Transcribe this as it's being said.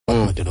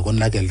madoda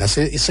konakele.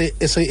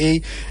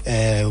 SAA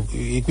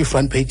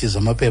kwi-front pages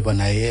amaphepha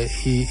naye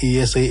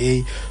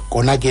i-SAA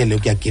konakele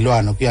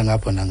kuyagilwana kuya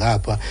ngapha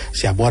nangapha,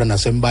 siyabona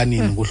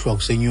nasembanini kuhlwa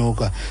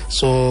kusenyuka.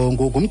 So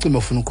ngumcimbi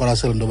ofuna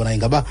ukuqwalasela into yobana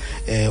ingaba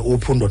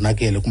uphundo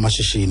nakele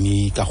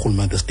kumashishini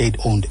karhulumente, state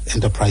owned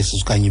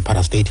enterprises kanye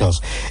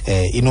parastatals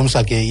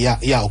inomsa ke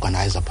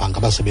ya-organizer phaa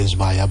ngabasebenzi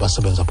bayo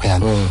abasebenza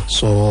phayana.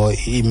 So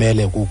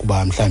imele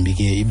kukuba mhlawumbi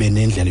ke ibe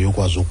nendlela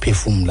yokwazi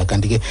ukuphefumla.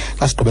 Kanti ke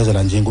xa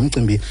sigqibezela nje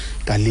ngumcimbi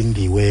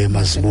kaLindiwe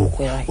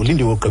Mazibuko.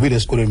 uLindiwe ugqibile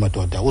esikolweni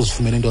madoda,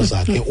 uzifumene into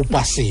zakhe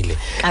upasile.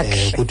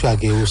 Kuthiwa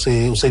ke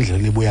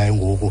usendleleni ebuyayo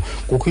ngoku.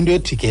 Kukho into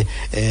ethi ke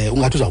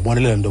ungathi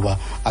uzawubonelela into yoba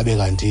abe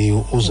kanti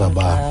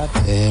uzaba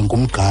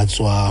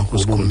ngumgqatswa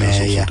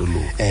wobumeya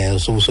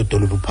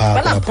usodolophu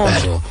phaa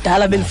kwaphondo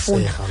dala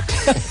belifunda.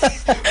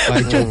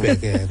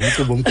 Bayijobeke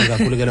ngumcimbi omkhulu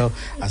kakhulu ke lo,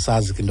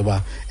 asazi ke into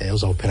yoba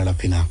uzawuphelela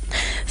phi na.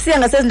 Siya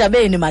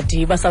ngasezindabeni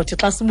Madiba, sawuthi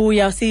xa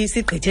sibuya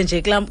sigqithe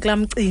nje kulaa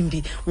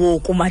mcimbi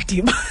woku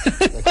Madiba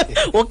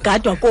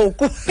wokugadwa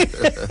koku.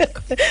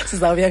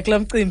 Sizawuya kulaa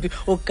mcimbi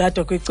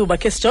wokugadwa kwecuba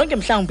khe sijonge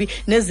mhlawumbi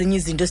nezinye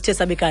izinto esithe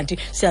sabe kanti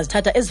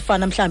siyazithatha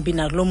ezifana mhlawumbi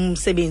nalo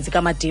msebenzi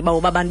kaMadiba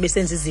woba abantu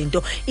besenza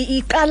izinto.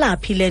 Iqala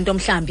phi le nto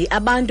mhlawumbi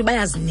abantu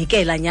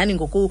bayazinikela nyani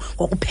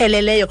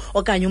ngokupheleleyo,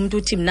 okanye umuntu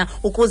uthi mna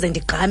ukuze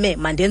ndigqame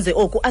mandenze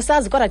oku?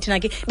 Asazi kodwa thina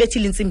ke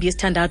bethile intsimbi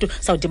yesithandathu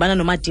sawudibana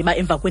noMadiba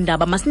emva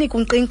kwendaba. Masinike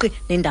umqinqi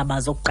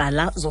neendaba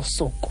zokuqala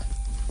zosuku.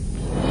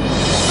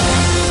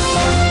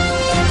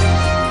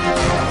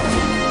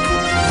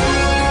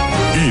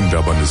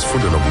 Iindaba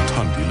nezifundela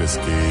kuThandile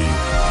Skeyi.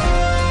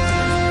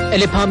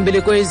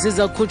 Eliphambili kwezi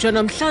zakhutshwa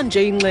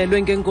namhlanje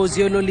ingxelo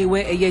ngengozi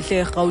yoololiwe eyehle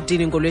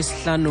eRhawutini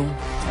ngolwesihlanu.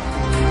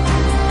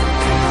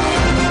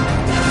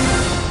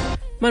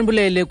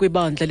 Manibulele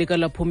kwibandla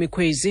likalaphumi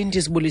khwezi,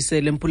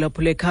 ndizibulisele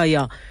mphulaphula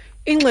ekhaya.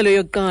 Ingxelo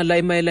yokuqala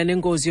emayela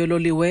nengozi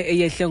yoololiwe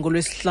eyehle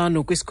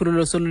ngolwesihlanu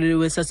kwiskhululo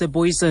soololiwe sase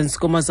Booysens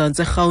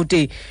kumazantsi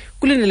eRhawuti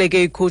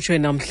kulindeleke ikhutshwe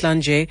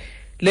namhlanje.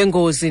 Le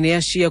ngozi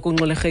neyashiya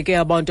kunxwelerheke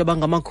abantu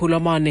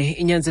abangama400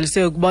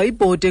 inyanzelise ukuba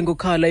ibhodi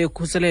engukhala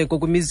yokhuseleko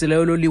kwimizila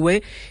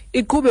yoololiwe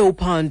iqhube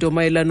uphando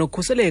mayela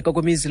nokhuseleko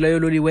kwimizila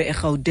yoololiwe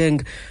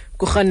eGauteng.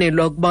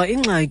 Kurhanelwa ukuba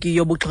ingxaki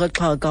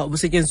yobuxhakaxhaka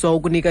obusetyenziswa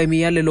ukunika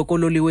imiyalelo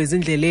koololiwe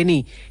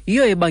ezindleleni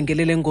yiyo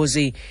ebangele le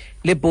ngozi.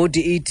 Le bhodi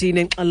ithi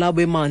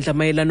nenkxalabo emandla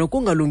mayela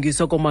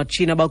nokungalungiswa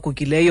koomatshini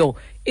abagugileyo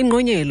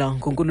inqonyela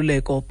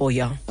ngoNkululeko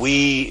Boya.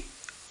 We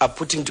are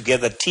putting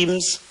together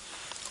teams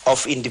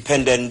of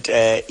independent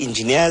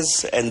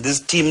engineers, and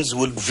these teams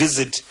will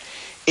visit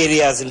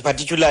areas, in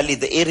particularly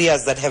the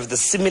areas that have the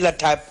similar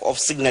type of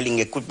signaling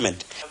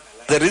equipment.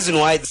 The reason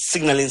why the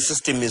signaling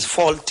system is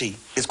faulty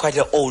is quite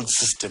an old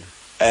system.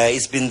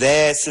 It's been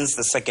there since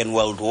the Second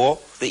World War.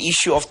 The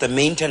issue of the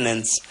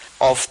maintenance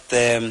of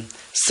the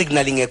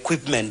signaling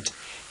equipment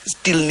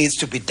still needs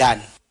to be done.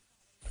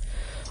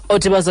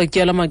 Othi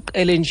bazakutyala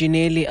amaqela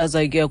enjineli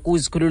azayikuya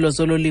kwizikhululo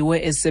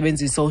zoololiwe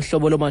ezisebenzisa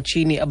uhlobo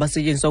lomatshini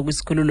abasetyenziswa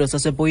kwisikhululo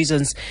sase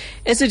Booysens,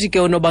 esithi ke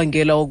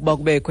unobangela wokuba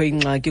kubekho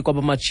ingxaki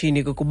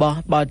kwabamatshini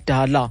kukuba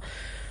badala.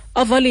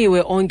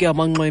 Avaliwe onke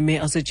amanqweme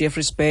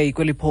aseJeffreys Bay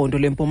kweliphondo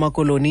lempuma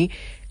koloni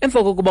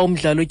emva kokuba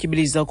umdlalo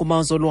otyibiliza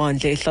kumazwe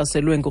olwandle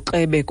ehlaselwe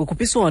ngokrebe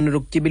kukhuphiswano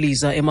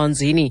lokutyibiliza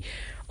emanzini.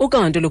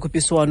 Ukanti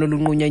lokhuphiswano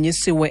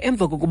lunqunyanyisiwe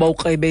emva kokuba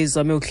ukrebe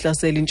izame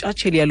ukuhlasela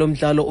intshatsheli yalo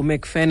mdlalo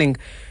uMcFanning.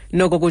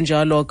 Noko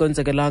kunjalo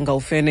akonzekelanga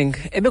uFanning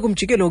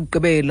ebekumjikelo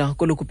wokugqibela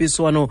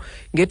kolokhuphiswano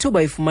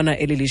ngethuba ifumana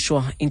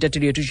elilishwa.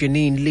 Intatheli yethu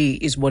Janine Lee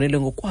izibonele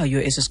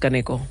ngokwayo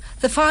esisiganeko.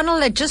 The final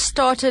had just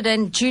started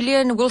and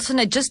Julian Wilson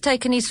had just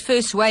taken his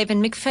first wave,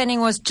 and Mcfanning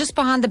was just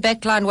behind the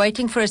back line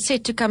waiting for a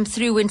set to come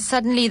through when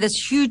suddenly this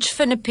huge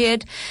fin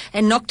appeared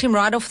and knocked him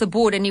right off the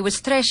board, and he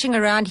was thrashing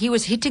around. He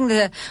was hitting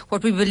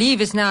what we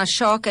believe is now a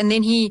shark, and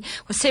then he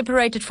was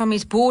separated from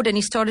his board and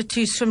he started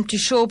to swim to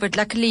shore, but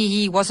luckily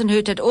he wasn't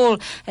hurt at all,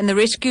 and the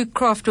rescue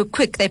craft were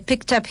quick. They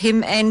picked up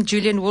him and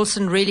Julian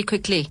Wilson really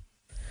quickly.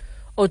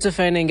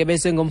 Otefane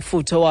ngebese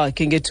ngomfutho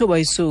wakhe ngethuba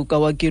isuka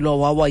wakilwa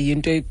wawa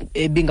yinto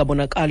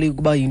ebingabonakali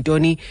ukuba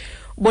yintoni.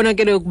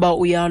 Ubonakele ukuba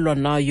uyalwa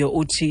nayo,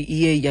 uthi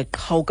iye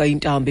yaqhawuka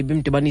intambi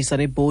bimdibanisa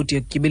nebhodi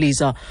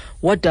yokutyibiliza.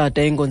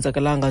 Wadada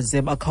engonzakalanga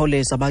ze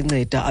bakhawuleza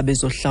banceda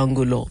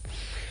abezohlangulo.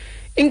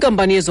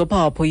 Inkampani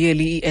yezophapho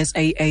yeli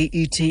iSAA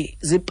ithi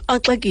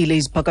zipaxekile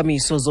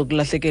iziphakamiso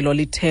zokulahlekelwa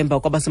lithemba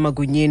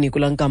kwabasemagunyeni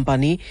kula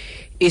nkampani.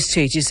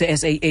 Isiteshi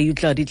se-SAA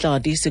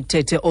utladi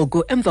sikuthethe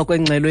oku emva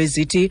kwengxelo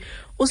ezithi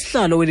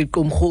usihlalo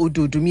weliqumrhu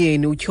uDudu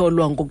Myeni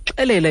utyholwa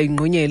ngokuxelela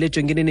ingqonyela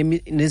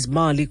ejongene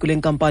nezimali kule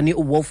nkampani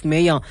uWolf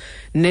Meyer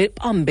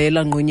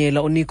nepambela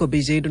ngqonyela uNico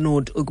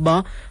Bezuidenhout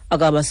ukuba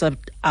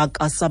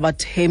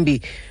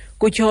akasabathembi.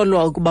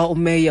 Kutyholwa ukuba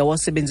umeya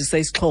wasebenzisa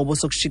isixhobo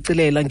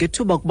sokushicilela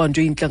ngethuba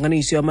kubanjwe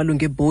intlanganiso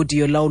yamalungu ebhodi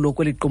yolawulo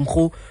kweli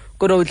qumrhu.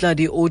 Kodwa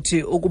utladi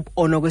uthi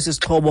ukubonwa kwesi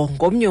sixhobo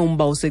ngomnye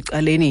umba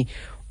usecaleni.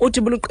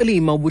 Uthi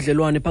buluqilima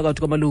ubudlelwane phakathi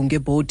kwamalungu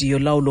ebhodi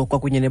yolawulo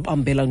kwakunye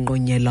nebambela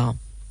ngqonyela.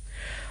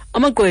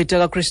 Amagqwetha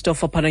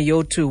kaChristopher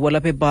Panayotu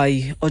walapha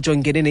eBhayi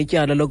ojongene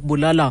netyala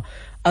lokubulala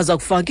aza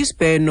kufaka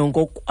isibheno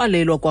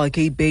ngokwalelwa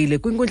kwakhe ibheyile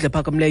kwinkundla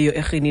ephakamileyo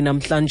eRhini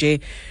namhlanje.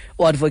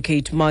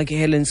 U-advocate Mark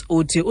Helens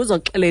uthi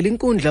uzaxelela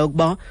inkundla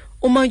ukuba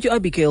uMantyu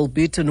Abigail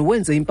Beaton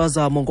wenze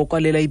impazamo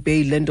ngokwalela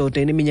ibheyile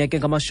lendoda eneminyaka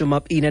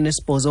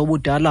engama-28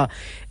 obudala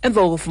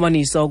emva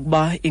kokufumanisa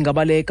ukuba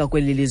ingabaleka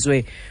kweli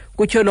lizwe.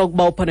 Kutyholwa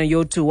ukuba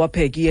uPanayotu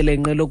wapheka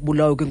iyelenqe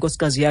lokubulawa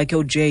kwenkosikazi yakhe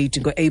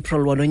uJade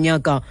ngo-April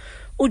walonyaka.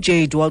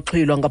 uJade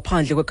waxhwilwa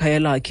ngaphandle kwekhaya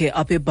lakhe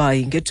apha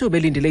eBhayi ngethuba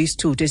elindele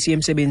isithuthi esiya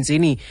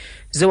emsebenzini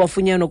ze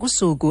wafunyanwa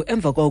kusuku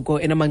emva koko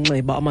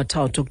enamanxeba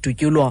amathathu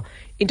okudutyulwa.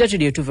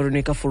 Intatheli yethu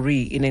Veronica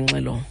Fourie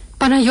inengxelo.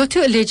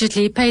 Panayotu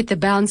allegedly paid the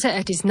bouncer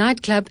at his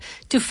nightclub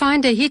to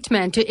find a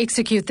hitman to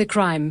execute the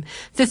crime.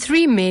 The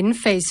 3 men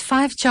face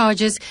 5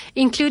 charges,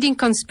 including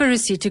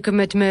conspiracy to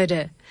commit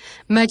murder.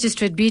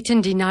 Magistrate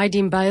Beaton denied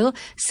him bail,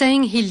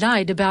 saying he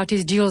lied about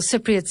his dual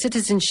Cypriot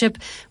citizenship,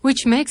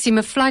 which makes him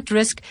a flight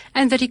risk,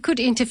 and that he could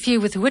interfere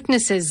with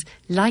witnesses,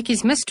 like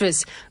his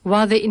mistress,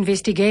 while the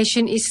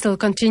investigation is still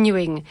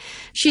continuing.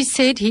 She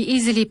said he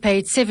easily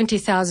paid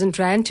 70,000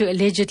 rand to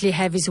allegedly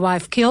have his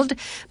wife killed,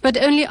 but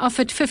only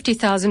offered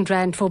 50,000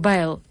 rand for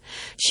bail.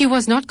 She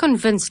was not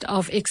convinced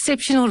of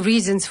exceptional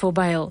reasons for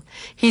bail.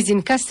 He's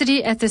in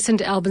custody at the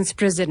St. Albans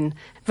prison.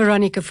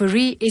 Veronica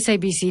Fourie,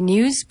 SABC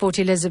News, Port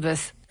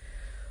Elizabeth.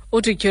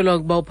 Utyholwa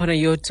ukuba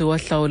uPanayotu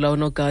wahlawula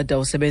unogada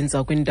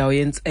usebenza kwindawo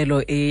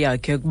yentselo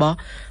eyakhe ukuba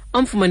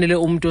amfumanele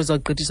umntu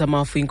ozagqithisa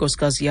amafu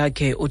inkosikazi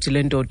yakhe. Uthi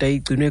le ndoda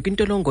igcinwe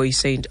kwintolongo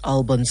iSt.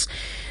 Albans.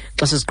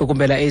 Xa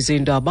sesiqukumbela ezi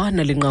ndaba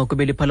nalinqaku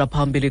beliphala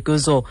phambili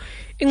kuzo.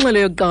 Ingxelo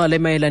yokuqala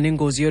emayela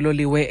nengozi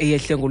yoololiwe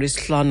eyehle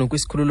ngolwesihlanu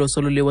kwiskhululo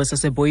soololiwe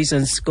sase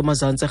Booysens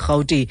kumazantsi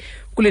eRhawuti.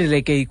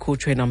 Kulindeleke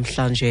ikhutshwe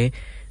namhlanje.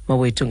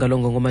 Mawethu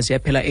ngalongo ngoma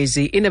ziyaphela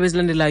ezi indaba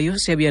ezilandelayo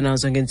siyabuya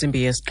nazo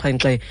ngentsimbi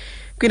yesi-7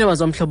 kwiindaba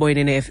zomhlobo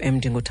yenene FM.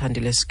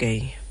 Ndinguthandile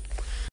Skay.